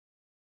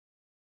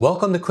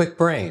Welcome to Quick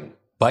Brain,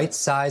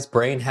 bite-sized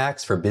brain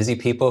hacks for busy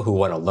people who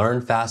want to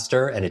learn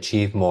faster and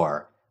achieve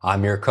more.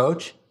 I'm your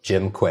coach,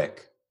 Jim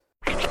Quick.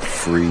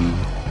 Free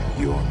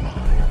your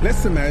mind.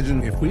 Let's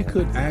imagine if we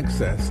could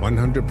access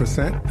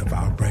 100% of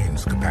our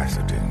brain's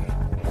capacity.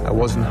 I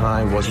wasn't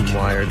high, wasn't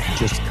wired,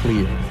 just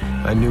clear.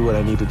 I knew what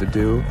I needed to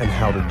do and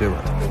how to do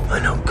it.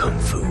 I know Kung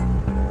Fu.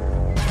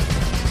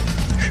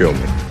 Show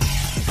me.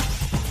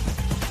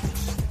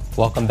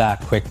 Welcome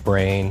back, Quick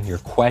Brain. Your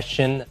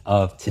question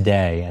of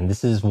today, and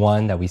this is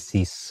one that we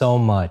see so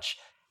much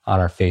on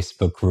our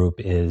Facebook group,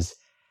 is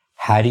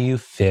how do you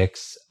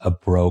fix a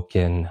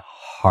broken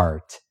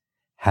heart?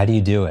 How do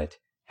you do it?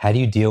 How do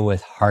you deal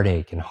with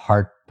heartache and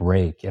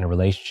heartbreak in a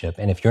relationship?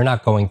 And if you're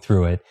not going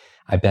through it,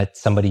 I bet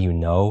somebody you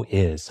know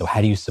is. So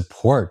how do you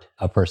support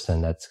a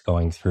person that's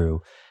going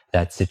through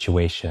that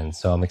situation?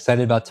 So I'm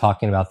excited about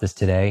talking about this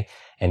today.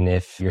 And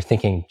if you're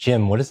thinking,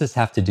 Jim, what does this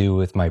have to do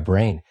with my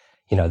brain?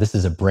 You know, this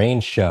is a brain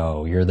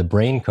show. You're the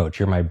brain coach.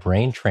 You're my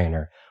brain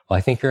trainer. Well,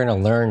 I think you're going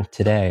to learn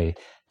today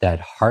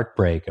that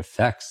heartbreak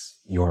affects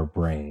your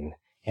brain.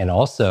 And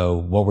also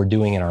what we're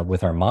doing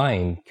with our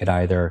mind could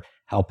either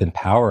help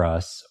empower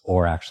us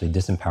or actually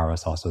disempower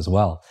us also as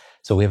well.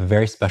 So we have a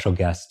very special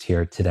guest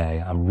here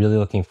today. I'm really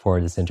looking forward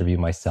to this interview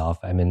myself.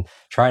 I've been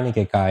trying to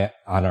get Guy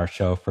on our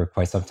show for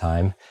quite some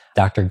time.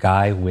 Dr.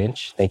 Guy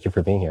Winch, thank you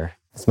for being here.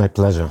 It's my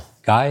pleasure.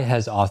 Guy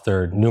has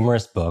authored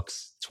numerous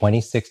books,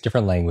 26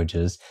 different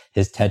languages.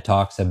 His TED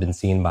Talks have been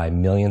seen by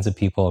millions of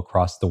people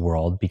across the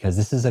world because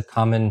this is a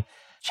common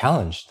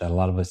challenge that a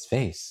lot of us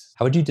face.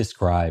 How would you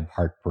describe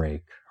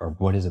heartbreak, or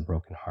what is a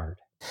broken heart?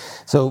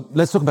 So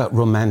let's talk about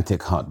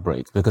romantic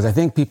heartbreak, because I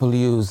think people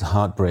use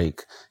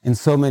heartbreak in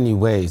so many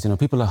ways. You know,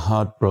 people are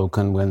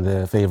heartbroken when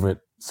their favorite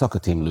soccer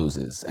team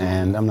loses.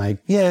 And I'm like,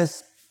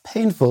 yes,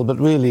 painful, but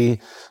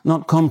really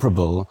not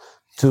comparable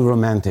to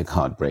romantic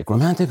heartbreak.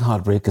 Romantic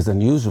heartbreak is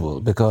unusual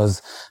because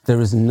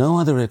there is no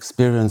other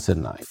experience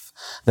in life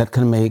that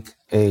can make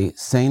a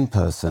sane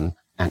person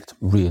act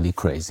really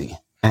crazy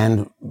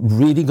and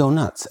really go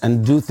nuts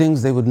and do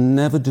things they would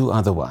never do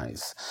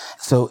otherwise.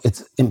 So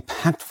it's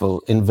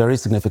impactful in very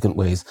significant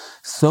ways,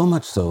 so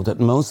much so that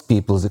most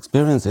people's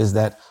experience is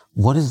that,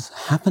 what is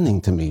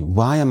happening to me?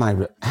 Why am I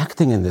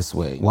reacting in this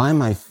way? Why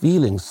am I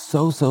feeling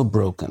so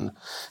broken?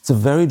 It's a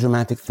very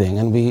dramatic thing,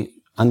 and we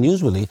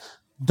unusually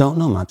don't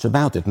know much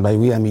about it. And by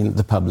we, I mean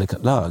the public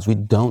at large. We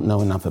don't know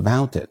enough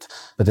about it,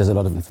 but there's a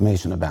lot of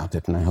information about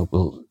it, and I hope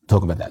we'll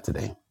talk about that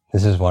today.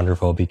 This is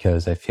wonderful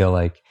because I feel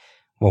like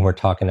when we're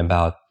talking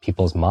about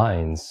people's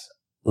minds,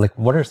 like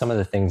what are some of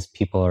the things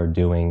people are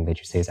doing that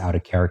you say is out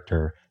of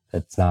character,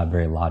 that's not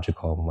very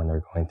logical when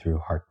they're going through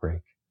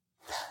heartbreak?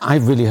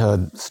 I've really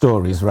heard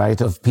stories,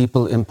 right, of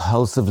people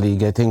impulsively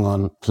getting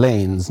on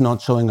planes, not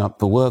showing up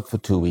for work for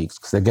 2 weeks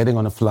because they're getting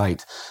on a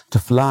flight to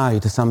fly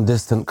to some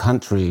distant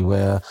country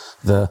where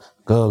the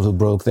girl who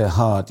broke their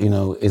heart, you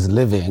know, is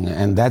living.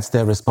 And that's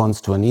their response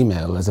to an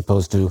email, as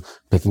opposed to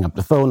picking up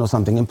the phone or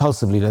something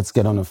impulsively. Let's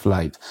get on a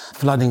flight.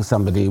 Flooding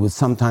somebody with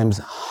sometimes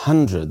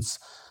hundreds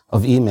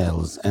of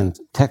emails and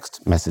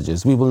text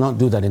messages. We will not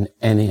do that in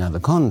any other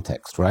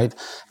context, right?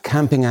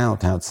 Camping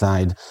out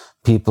outside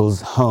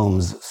people's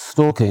homes,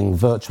 stalking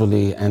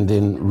virtually and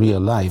in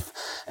real life.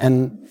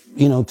 And,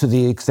 you know, to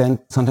the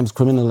extent sometimes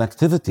criminal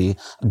activity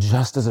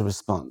just as a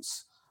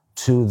response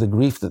to the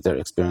grief that they're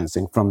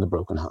experiencing from the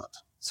broken heart.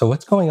 So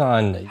what's going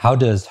on? How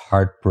does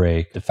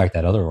heartbreak affect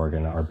that other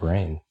organ, our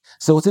brain?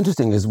 So what's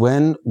interesting is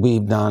when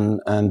we've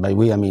done, and by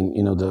we, I mean,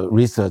 you know, the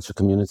researcher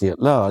community at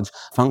large,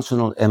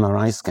 functional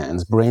MRI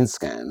scans, brain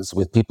scans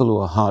with people who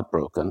are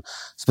heartbroken.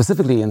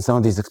 Specifically in some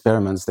of these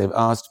experiments, they've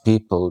asked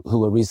people who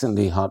were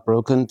recently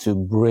heartbroken to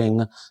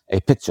bring a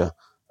picture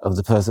of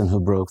the person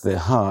who broke their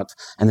heart,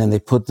 and then they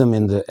put them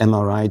in the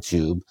MRI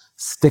tube,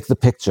 stick the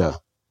picture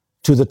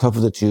to the top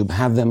of the tube,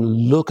 have them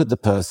look at the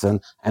person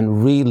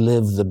and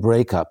relive the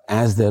breakup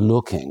as they're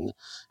looking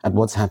at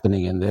what's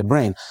happening in their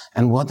brain.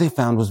 And what they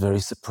found was very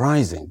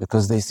surprising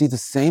because they see the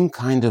same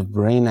kind of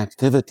brain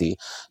activity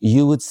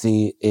you would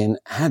see in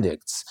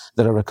addicts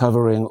that are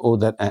recovering or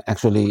that are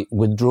actually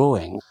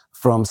withdrawing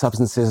from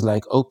substances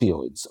like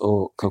opioids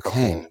or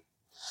cocaine.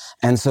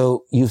 And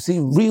so you see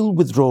real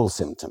withdrawal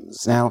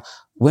symptoms. Now,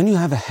 when you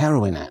have a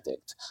heroin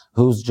addict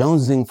who's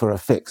jonesing for a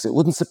fix, it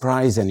wouldn't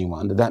surprise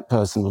anyone that that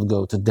person would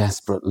go to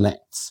desperate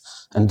lengths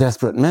and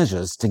desperate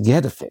measures to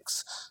get a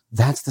fix.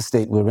 That's the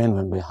state we're in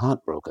when we're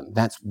heartbroken.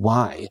 That's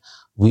why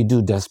we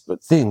do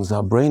desperate things.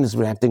 Our brain is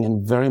reacting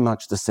in very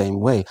much the same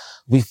way.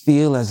 We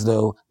feel as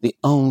though the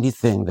only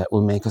thing that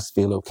will make us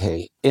feel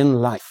okay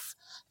in life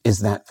is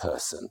that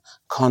person,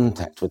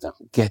 contact with them,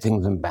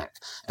 getting them back.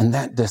 And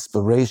that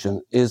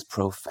desperation is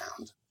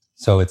profound.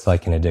 So it's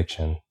like an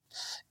addiction.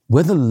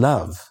 Whether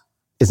love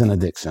is an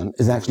addiction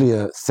is actually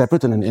a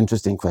separate and an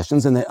interesting question.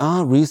 And there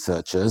are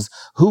researchers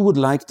who would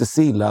like to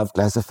see love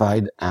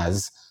classified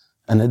as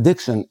an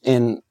addiction.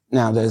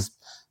 Now, there's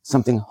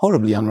something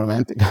horribly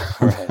unromantic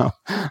about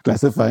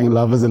classifying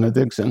love as an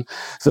addiction.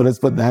 So let's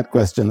put that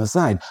question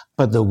aside.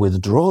 But the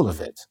withdrawal of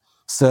it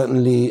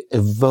certainly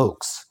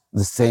evokes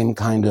the same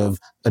kind of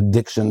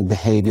addiction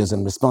behaviors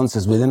and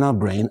responses within our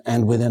brain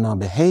and within our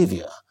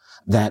behavior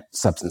that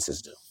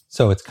substances do.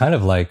 So it's kind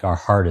of like our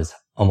heart is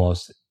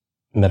almost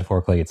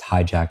metaphorically, it's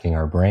hijacking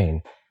our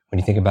brain. When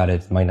you think about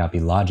it, it might not be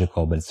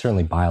logical, but it's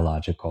certainly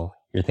biological.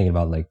 You're thinking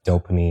about like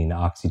dopamine,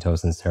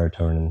 oxytocin,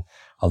 serotonin,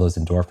 all those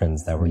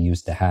endorphins that we're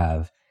used to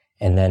have.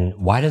 And then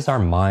why does our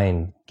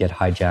mind get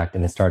hijacked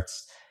and it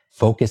starts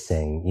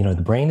focusing? You know,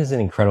 the brain is an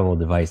incredible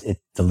device. It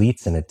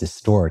deletes and it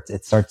distorts.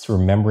 It starts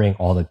remembering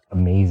all the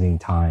amazing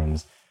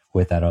times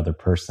with that other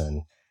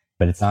person,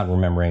 but it's not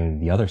remembering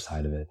the other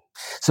side of it.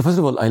 So first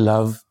of all, I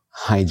love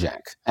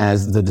hijack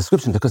as the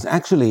description because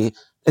actually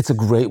it's a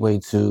great way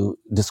to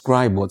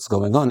describe what's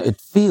going on.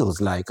 It feels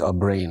like our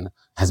brain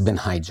has been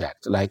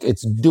hijacked, like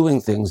it's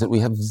doing things that we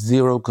have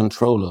zero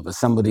control over.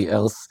 Somebody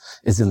else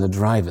is in the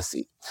driver's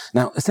seat.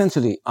 Now,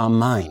 essentially, our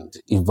mind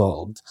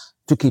evolved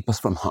to keep us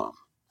from harm.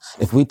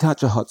 If we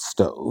touch a hot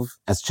stove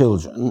as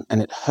children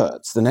and it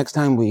hurts, the next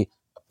time we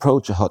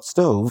approach a hot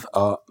stove,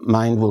 our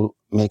mind will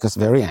make us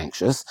very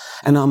anxious,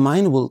 and our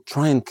mind will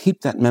try and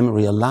keep that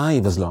memory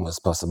alive as long as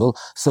possible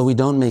so we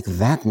don't make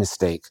that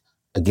mistake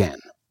again.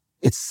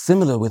 It's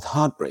similar with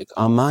heartbreak.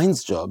 Our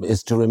mind's job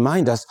is to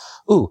remind us,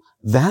 ooh,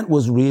 that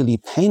was really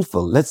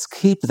painful. Let's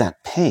keep that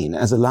pain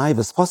as alive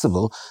as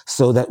possible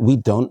so that we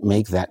don't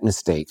make that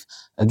mistake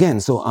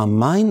again. So our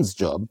mind's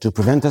job to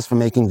prevent us from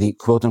making the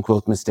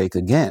quote-unquote mistake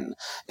again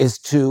is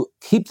to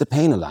keep the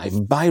pain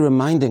alive by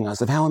reminding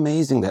us of how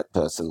amazing that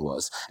person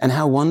was and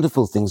how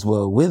wonderful things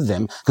were with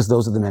them, because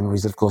those are the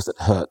memories, of course, that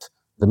hurt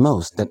the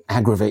most, that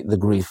aggravate the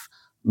grief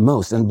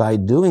most. And by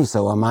doing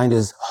so, our mind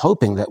is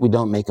hoping that we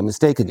don't make a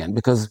mistake again,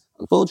 because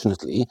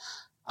unfortunately,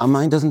 our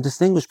mind doesn't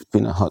distinguish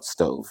between a hot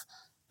stove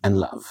and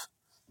love.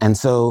 And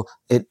so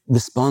it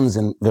responds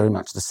in very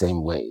much the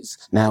same ways.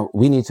 Now,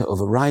 we need to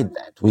override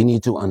that. We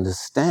need to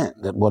understand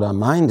that what our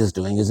mind is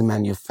doing is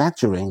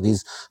manufacturing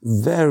these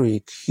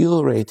very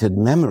curated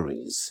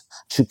memories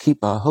to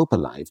keep our hope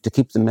alive, to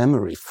keep the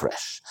memory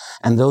fresh.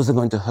 And those are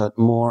going to hurt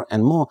more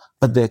and more,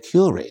 but they're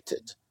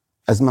curated.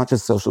 As much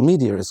as social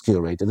media is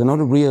curated, they're not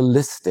a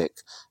realistic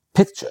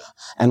picture.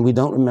 And we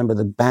don't remember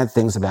the bad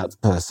things about the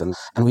person,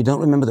 and we don't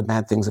remember the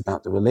bad things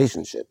about the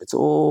relationship. It's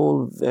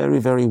all very,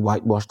 very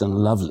whitewashed and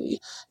lovely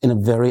in a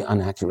very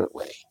inaccurate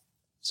way.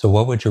 So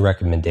what would your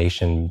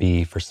recommendation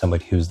be for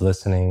somebody who's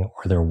listening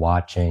or they're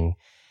watching?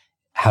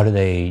 How do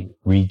they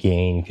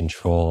regain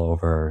control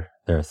over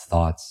their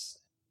thoughts?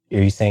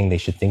 Are you saying they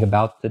should think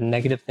about the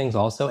negative things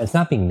also? It's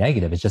not being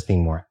negative, it's just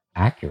being more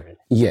accurate.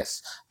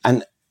 Yes.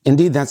 And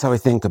indeed, that's how I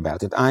think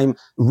about it. I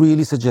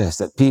really suggest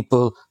that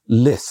people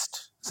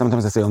list,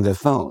 sometimes I say on their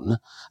phone,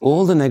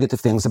 all the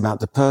negative things about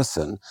the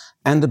person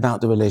and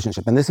about the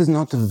relationship. And this is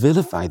not to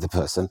vilify the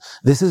person.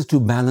 This is to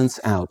balance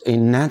out a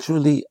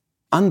naturally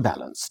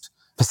unbalanced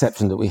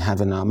perception that we have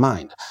in our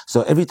mind.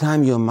 So every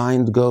time your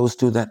mind goes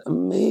to that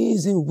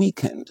amazing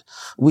weekend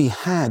we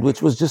had,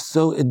 which was just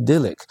so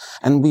idyllic,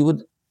 and we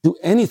would do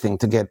anything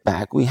to get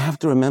back, we have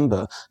to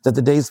remember that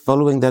the days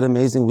following that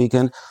amazing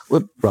weekend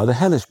were rather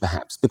hellish,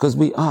 perhaps, because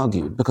we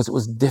argued, because it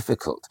was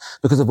difficult,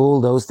 because of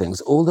all those things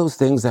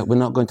that we're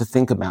not going to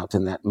think about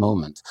in that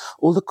moment,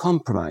 all the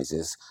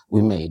compromises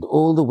we made,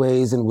 all the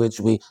ways in which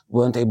we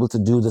weren't able to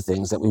do the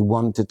things that we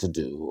wanted to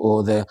do,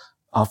 or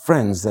our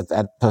friends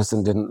that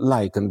person didn't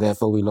like and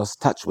therefore we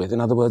lost touch with. In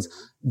other words,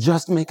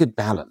 just make it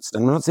balanced.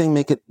 I'm not saying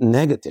make it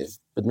negative,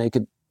 but make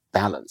it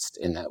balanced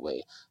in that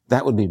way.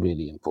 That would be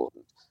really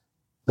important.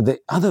 But the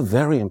other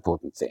very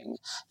important thing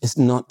is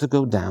not to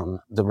go down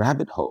the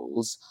rabbit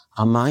holes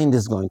our mind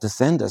is going to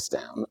send us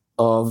down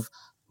of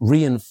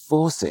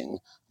reinforcing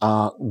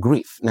our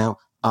grief. Now,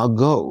 our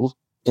goal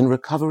in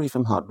recovery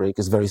from heartbreak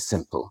is very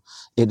simple.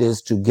 It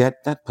is to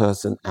get that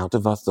person out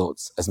of our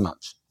thoughts as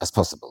much as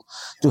possible,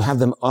 to have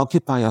them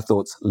occupy our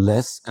thoughts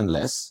less and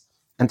less,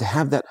 and to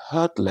have that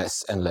hurt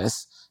less and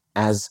less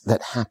as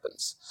that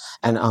happens.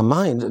 And our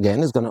mind,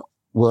 again, is going to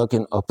work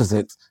in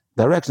opposite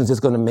directions. It's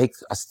going to make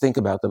us think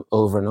about them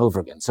over and over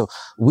again. So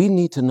we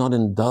need to not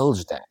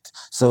indulge that.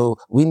 So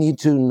we need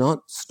to not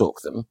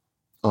stalk them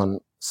on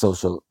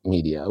social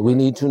media. We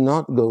need to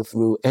not go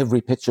through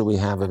every picture we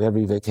have of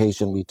every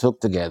vacation we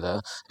took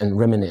together and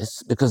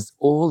reminisce, because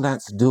all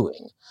that's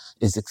doing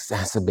is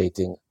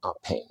exacerbating our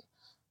pain.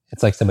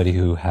 It's like somebody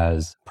who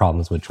has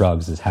problems with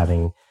drugs is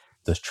having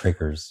those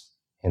triggers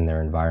in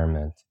their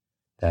environment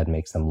that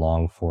makes them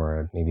long for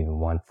it, maybe even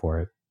want for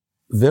it.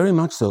 Very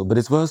much so, but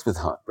it's worse with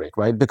heartbreak,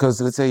 right?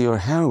 Because let's say you're a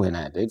heroin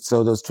addict,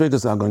 so those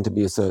triggers are going to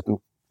be a certain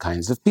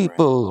kinds of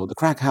people or the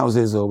crack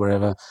houses or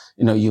wherever,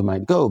 you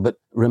might go. But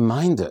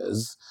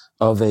reminders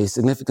of a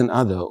significant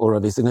other or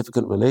of a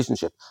significant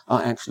relationship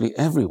are actually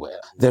everywhere.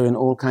 They're in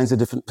all kinds of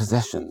different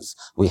possessions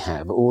we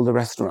have, all the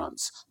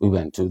restaurants we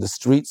went to, the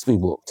streets we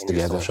walked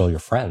together. Your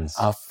friends.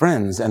 Our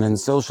friends, and in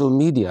social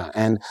media.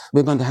 And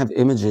we're going to have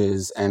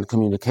images and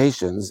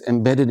communications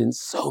embedded in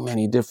so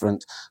many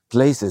different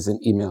places, in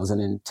emails and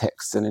in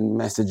texts and in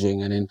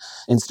messaging and in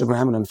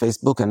Instagram and on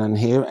Facebook and on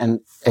here, and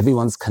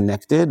everyone's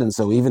connected. And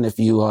so even if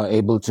you are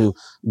able to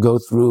go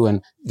through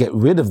and get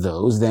rid of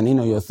those, then,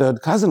 your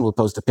third cousin will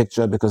post a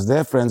picture because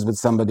they're friends with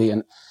somebody.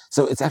 And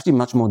so it's actually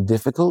much more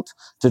difficult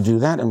to do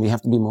that. And we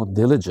have to be more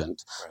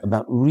diligent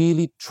about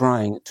really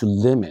trying to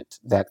limit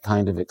that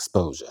kind of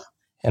exposure.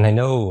 And I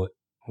know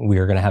we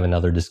are going to have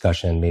another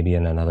discussion, maybe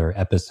in another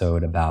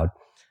episode, about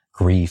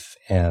grief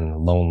and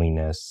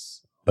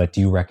loneliness. But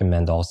do you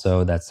recommend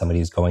also that somebody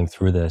is going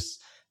through this,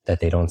 that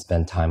they don't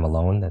spend time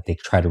alone, that they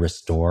try to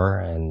restore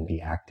and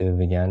be active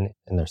again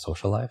in their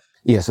social life?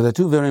 Yeah, so there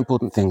are two very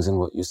important things in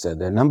what you said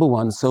there. Number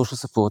one, social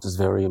support is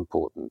very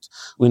important.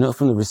 We know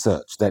from the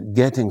research that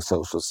getting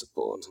social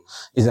support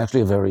is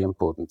actually a very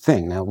important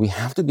thing. Now, we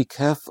have to be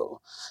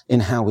careful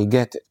in how we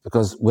get it,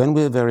 because when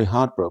we're very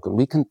heartbroken,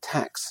 we can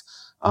tax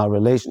our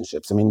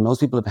relationships. I mean, most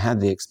people have had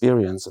the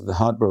experience of the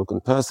heartbroken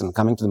person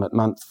coming to them at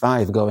month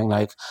 5 going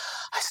like,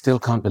 I still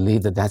can't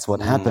believe that that's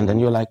what happened. And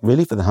you're like,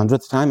 really, for the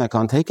 100th time, I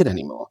can't take it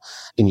anymore,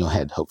 in your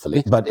head,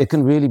 hopefully. But it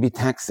can really be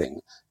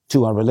taxing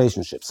to our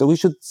relationship. So we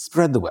should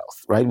spread the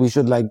wealth, right? We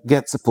should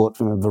get support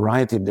from a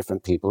variety of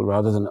different people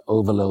rather than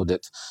overload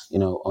it,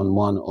 on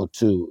one or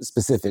two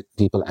specific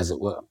people, as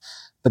it were.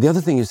 But the other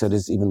thing you said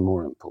is even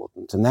more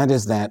important. And that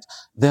is that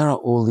there are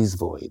all these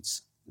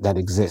voids that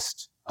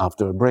exist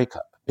after a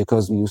breakup,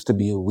 because we used to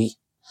be a we.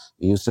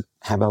 We used to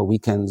have our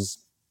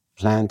weekends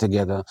planned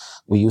together.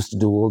 We used to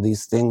do all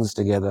these things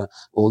together,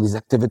 all these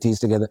activities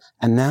together.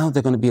 And now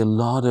there are going to be a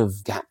lot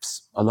of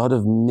gaps, a lot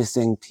of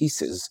missing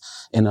pieces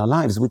in our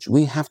lives, which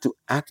we have to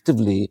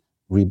actively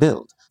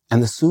rebuild.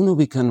 And the sooner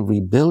we can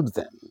rebuild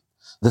them,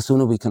 the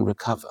sooner we can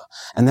recover.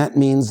 And that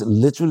means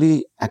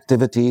literally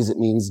activities. It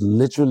means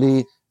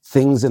literally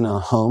things in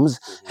our homes.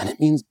 And it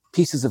means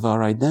pieces of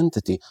our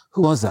identity.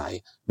 Who was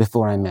I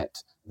before I met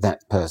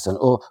that person?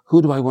 Or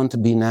who do I want to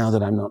be now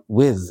that I'm not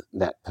with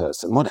that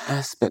person? What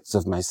aspects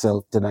of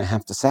myself did I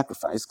have to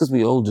sacrifice? Because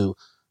we all do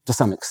to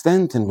some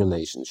extent in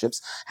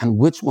relationships. And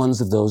which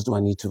ones of those do I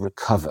need to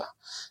recover?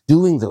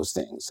 Doing those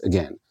things,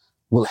 again,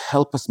 will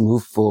help us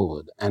move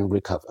forward and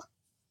recover.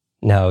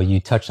 Now, you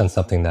touched on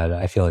something that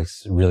I feel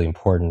is really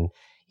important.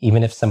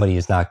 Even if somebody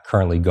is not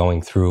currently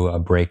going through a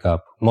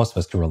breakup, most of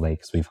us can relate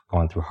because we've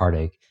gone through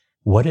heartache.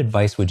 What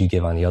advice would you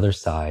give on the other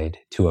side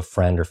to a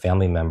friend or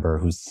family member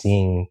who's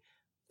seeing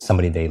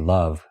somebody they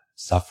love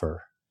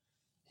suffer?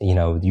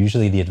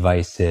 Usually the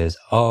advice is,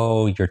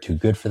 oh, you're too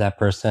good for that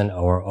person,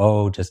 or,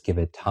 oh, just give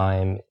it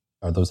time.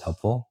 Are those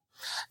helpful?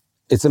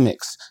 It's a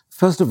mix.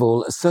 First of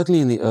all, certainly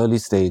in the early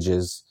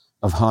stages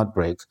of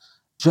heartbreak,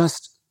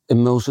 just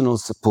emotional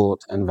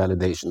support and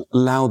validation.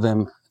 Allow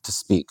them to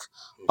speak.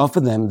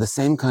 Offer them the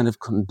same kind of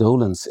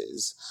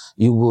condolences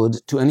you would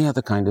to any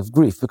other kind of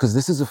grief, because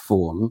this is a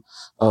form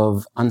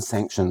of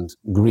unsanctioned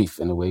grief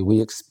in a way.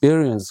 We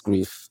experience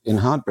grief in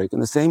heartbreak in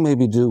the same way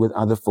we do with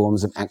other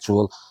forms of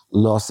actual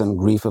loss and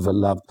grief of a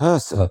loved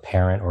person. Of a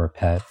parent or a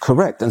pet.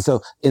 Correct. And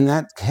so in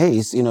that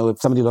case, if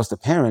somebody lost a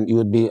parent, you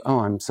would be, oh,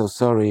 I'm so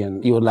sorry.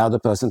 And you allow the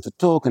person to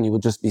talk and you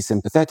would just be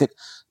sympathetic.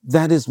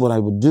 That is what I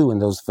would do in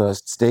those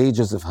first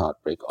stages of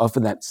heartbreak.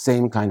 Offer that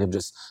same kind of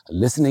just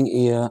listening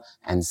ear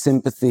and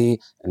sympathy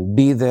and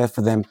be there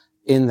for them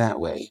in that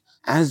way.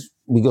 As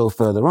we go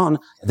further on,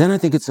 then I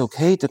think it's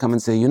okay to come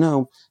and say,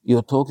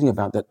 you're talking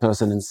about that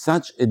person in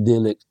such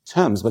idyllic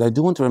terms. But I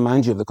do want to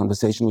remind you of the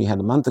conversation we had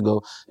a month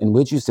ago in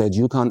which you said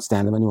you can't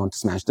stand them and you want to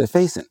smash their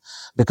face in,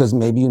 because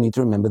maybe you need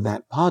to remember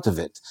that part of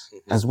it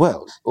as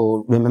well.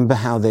 Or remember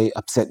how they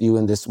upset you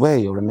in this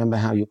way, or remember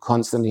how you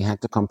constantly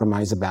had to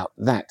compromise about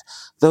that.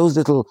 Those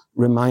little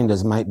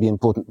reminders might be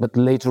important, but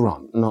later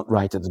on, not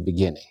right at the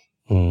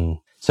beginning.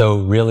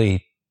 So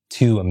really,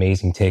 2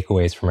 amazing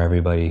takeaways from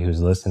everybody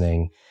who's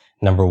listening.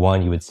 Number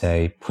 1, you would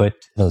say, put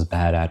those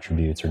bad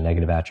attributes or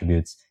negative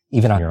attributes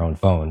even on your own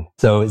phone.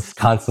 So it's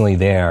constantly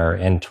there,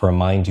 and to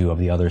remind you of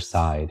the other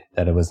side,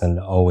 that it wasn't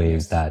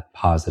always that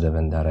positive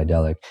and that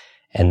idyllic.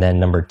 And then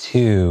number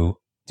 2,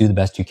 do the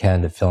best you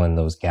can to fill in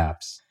those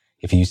gaps.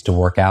 If you used to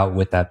work out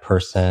with that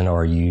person,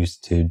 or you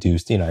used to do,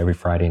 every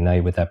Friday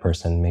night with that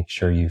person, make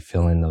sure you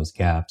fill in those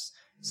gaps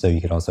so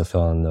you could also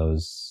fill in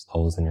those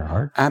holes in your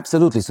heart.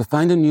 Absolutely. So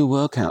find a new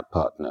workout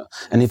partner.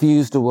 And if you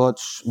used to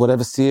watch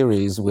whatever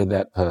series with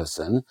that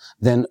person,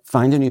 then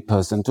find a new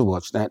person to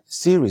watch that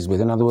series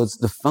with. In other words,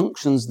 the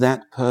functions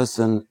that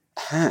person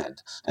had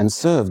and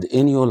served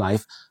in your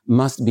life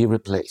must be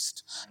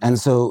replaced. And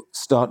so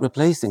start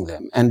replacing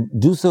them, and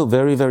do so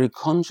very, very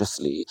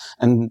consciously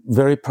and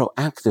very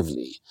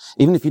proactively,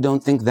 even if you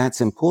don't think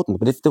that's important.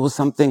 But if there was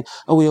something,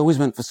 we always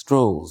went for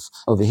strolls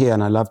over here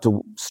and I love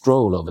to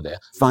stroll over there,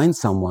 find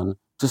someone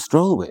to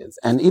stroll with.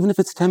 And even if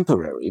it's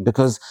temporary,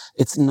 because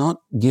it's not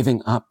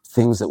giving up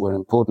things that were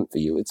important for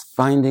you, it's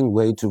finding a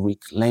way to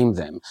reclaim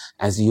them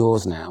as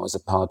yours now, as a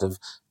part of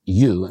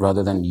you,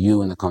 rather than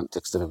you in the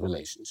context of a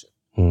relationship.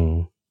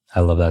 I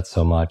love that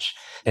so much.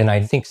 And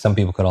I think some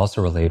people could also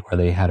relate, where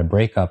they had a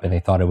breakup and they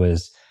thought it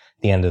was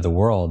the end of the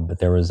world, but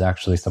there was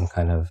actually some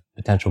kind of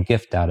potential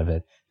gift out of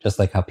it. Just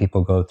like how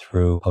people go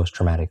through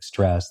post-traumatic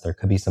stress, there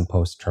could be some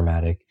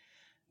post-traumatic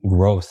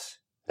growth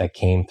that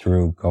came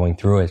through going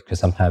through it, because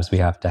sometimes we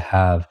have to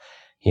have,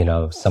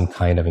 some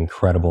kind of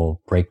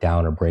incredible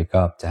breakdown or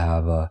breakup to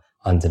have a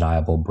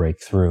undeniable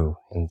breakthrough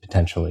and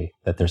potentially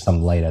that there's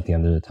some light at the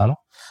end of the tunnel?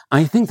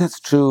 I think that's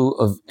true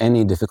of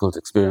any difficult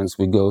experience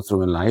we go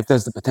through in life.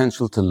 There's the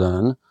potential to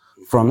learn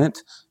from it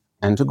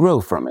and to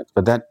grow from it.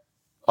 But that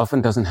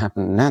often doesn't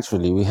happen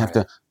naturally. We have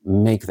to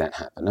make that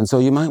happen. And so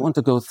you might want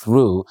to go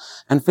through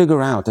and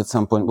figure out at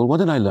some point, well, what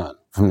did I learn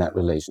from that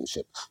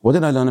relationship? What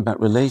did I learn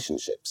about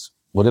relationships?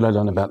 What did I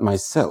learn about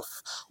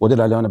myself? What did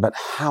I learn about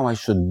how I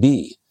should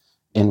be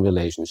in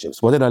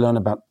relationships? What did I learn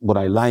about what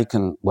I like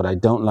and what I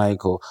don't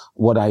like, or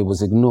what I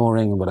was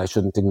ignoring and what I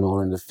shouldn't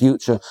ignore in the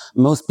future?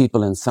 Most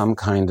people in some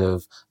kind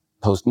of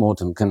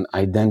post-mortem can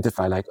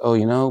identify like, oh,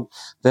 you know,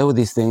 there were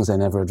these things I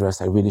never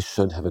addressed. I really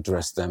should have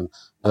addressed them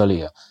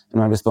earlier. And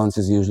my response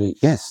is usually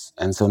yes.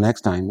 And so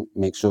next time,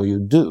 make sure you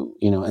do,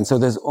 you know. And so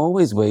there's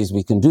always ways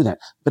we can do that,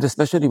 but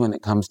especially when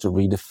it comes to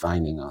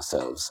redefining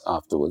ourselves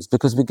afterwards,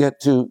 because we get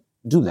to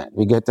do that.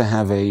 We get to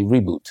have a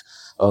reboot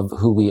of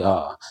who we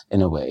are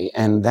in a way.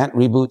 And that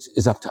reboot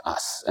is up to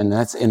us, and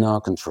that's in our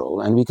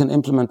control. And we can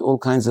implement all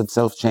kinds of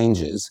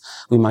self-changes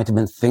we might have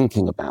been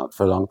thinking about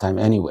for a long time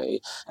anyway.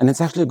 And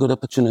it's actually a good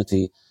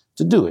opportunity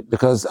to do it,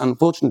 because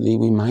unfortunately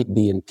we might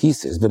be in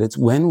pieces, but it's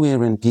when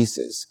we're in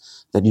pieces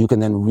that you can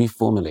then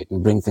reformulate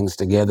and bring things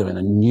together in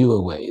a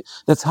newer way.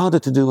 That's harder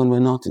to do when we're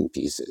not in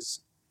pieces.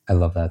 I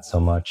love that so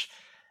much.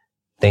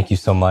 Thank you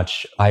so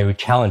much. I would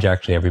challenge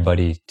actually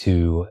everybody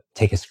to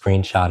take a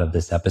screenshot of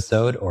this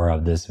episode or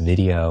of this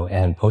video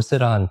and post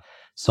it on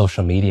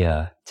social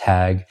media.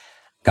 Tag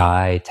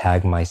Guy,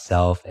 tag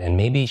myself, and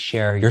maybe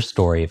share your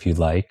story if you'd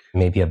like.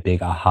 Maybe a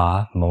big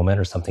aha moment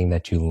or something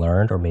that you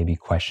learned, or maybe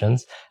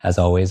questions. As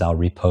always, I'll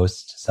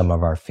repost some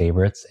of our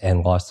favorites,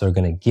 and we're also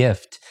going to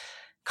gift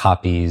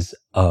copies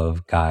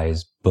of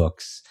Guy's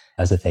books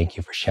as a thank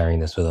you for sharing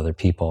this with other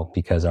people,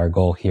 because our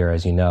goal here,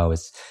 as you know,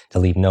 is to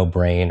leave no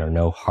brain or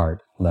no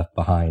heart left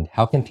behind.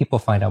 How can people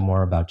find out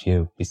more about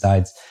you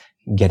besides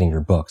getting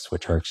your books,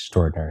 which are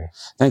extraordinary?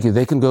 Thank you.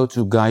 They can go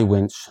to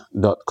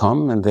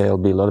guywinch.com, and there'll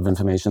be a lot of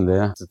information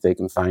there that they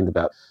can find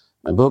about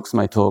my books,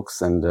 my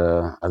talks, and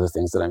other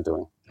things that I'm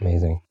doing.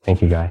 Amazing.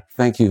 Thank you, Guy.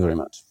 Thank you very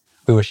much.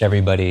 We wish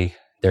everybody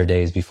their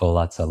days be full of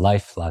lots of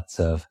life, lots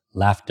of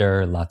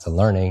laughter, lots of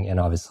learning, and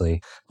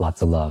obviously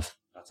lots of love.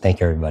 Thank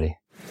you, everybody.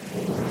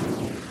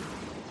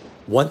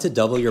 Want to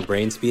double your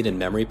brain speed and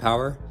memory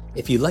power?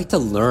 If you'd like to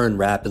learn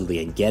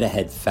rapidly and get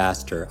ahead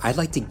faster, I'd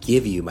like to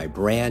give you my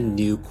brand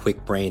new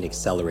Quick Brain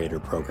Accelerator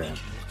program.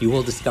 You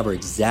will discover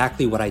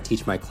exactly what I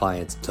teach my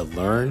clients to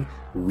learn,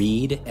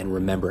 read, and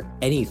remember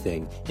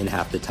anything in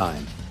half the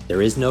time.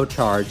 There is no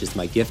charge. It's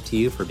my gift to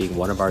you for being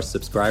one of our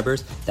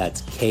subscribers.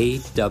 That's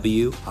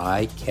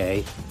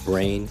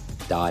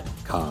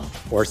kwikbrain.com.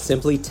 Or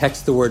simply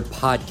text the word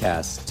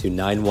podcast to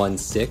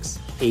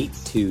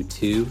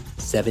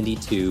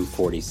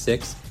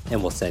 916-822-7246,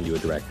 and we'll send you a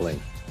direct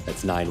link.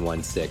 That's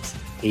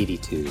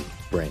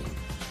 916-82-BRAIN.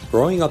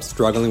 Growing up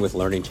struggling with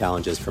learning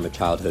challenges from a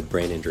childhood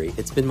brain injury,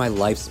 it's been my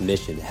life's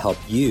mission to help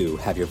you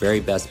have your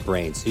very best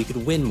brain so you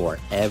can win more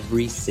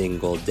every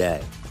single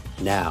day.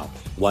 Now,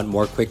 want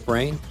more Quick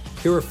Brain?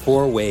 Here are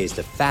 4 ways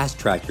to fast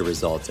track your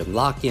results and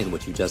lock in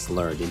what you just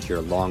learned into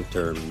your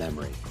long-term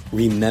memory.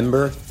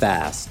 Remember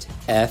FAST,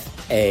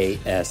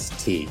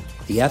 F-A-S-T.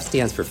 The F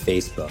stands for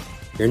Facebook.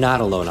 You're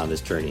not alone on this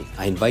journey.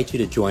 I invite you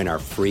to join our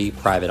free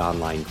private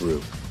online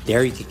group.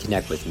 There you can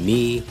connect with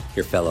me,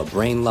 your fellow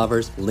brain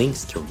lovers,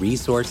 links to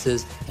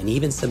resources, and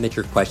even submit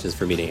your questions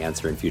for me to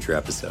answer in future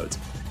episodes.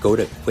 Go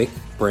to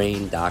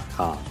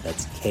kwikbrain.com.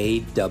 That's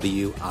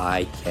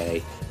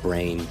K-W-I-K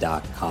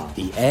brain.com.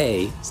 The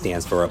A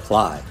stands for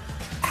apply.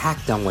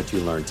 Act on what you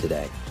learned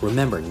today.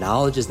 Remember,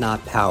 knowledge is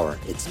not power,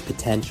 it's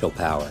potential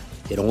power.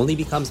 It only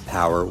becomes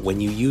power when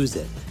you use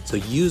it. So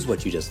use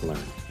what you just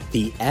learned.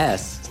 The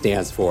S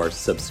stands for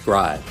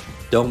subscribe.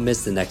 Don't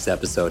miss the next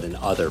episode and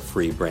other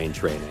free brain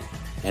training.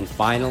 And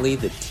finally,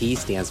 the T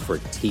stands for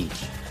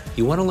teach.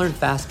 You want to learn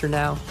faster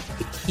now?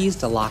 The key is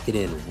to lock it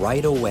in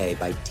right away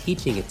by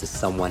teaching it to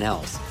someone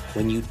else.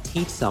 When you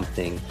teach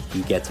something,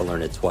 you get to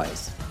learn it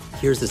twice.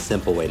 Here's a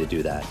simple way to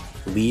do that.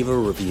 Leave a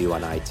review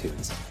on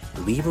iTunes.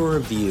 Leave a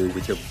review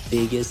with your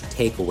biggest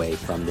takeaway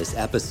from this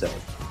episode.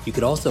 You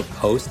could also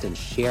post and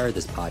share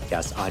this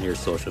podcast on your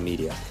social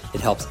media.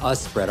 It helps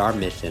us spread our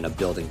mission of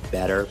building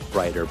better,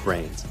 brighter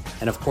brains.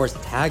 And of course,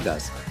 tag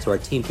us so our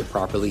team can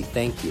properly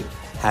thank you.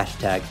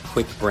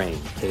 #QuickBrain,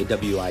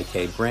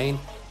 K-W-I-K brain.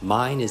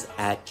 Mine is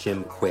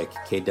 @JimQuick,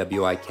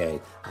 K-W-I-K,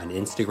 on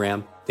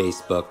Instagram,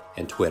 Facebook,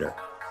 and Twitter.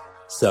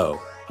 So,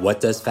 what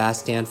does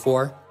FAST stand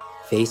for?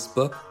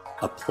 Facebook,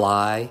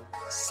 apply,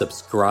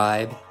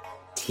 subscribe,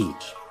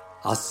 teach.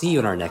 I'll see you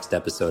in our next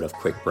episode of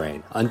Quick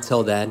Brain.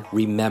 Until then,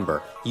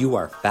 remember, you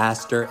are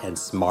faster and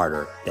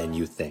smarter than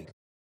you think.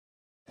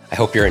 I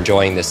hope you're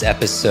enjoying this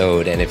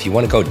episode. And if you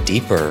want to go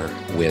deeper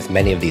with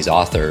many of these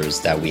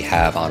authors that we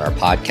have on our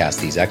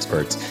podcast, these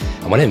experts,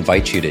 I want to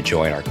invite you to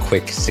join our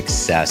Quick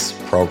Success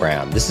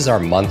program. This is our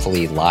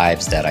monthly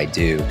lives that I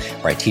do,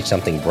 where I teach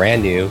something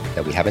brand new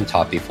that we haven't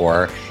taught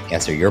before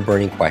answer your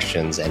burning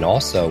questions. And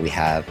also we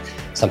have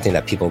something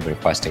that people have been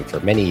requesting for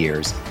many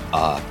years,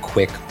 a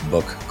quick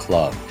book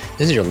club.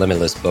 This is your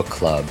limitless book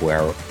club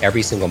where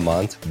every single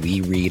month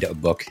we read a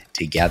book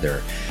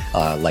together,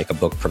 like a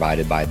book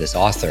provided by this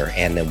author.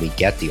 And then we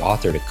get the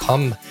author to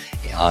come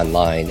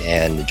online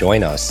and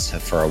join us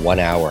for a 1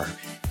 hour.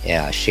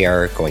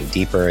 Share going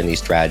deeper in these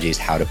strategies,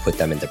 how to put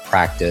them into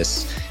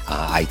practice.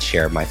 I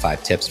share my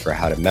 5 tips for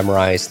how to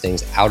memorize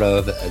things out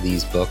of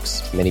these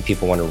books. Many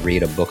people want to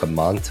read a book a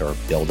month or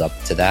build up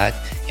to that,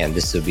 and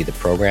this would be the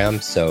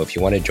program. So if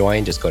you want to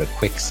join, just go to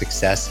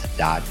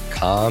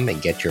quicksuccess.com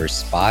and get your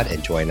spot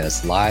and join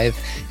us live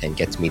and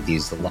get to meet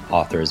these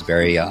authors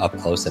very up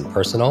close and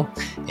personal.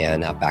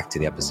 And back to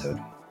the episode.